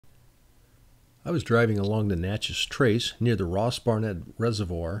I was driving along the Natchez Trace near the Ross Barnett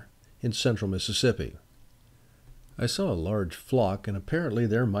Reservoir in central Mississippi. I saw a large flock, and apparently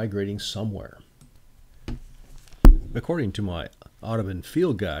they're migrating somewhere. According to my Audubon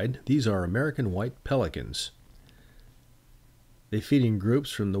field guide, these are American White Pelicans. They feed in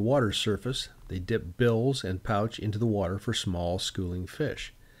groups from the water surface. They dip bills and pouch into the water for small schooling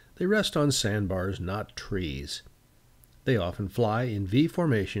fish. They rest on sandbars, not trees. They often fly in V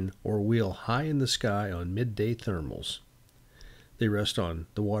formation or wheel high in the sky on midday thermals. They rest on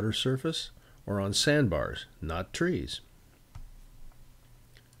the water surface or on sandbars, not trees.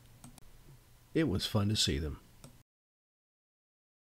 It was fun to see them.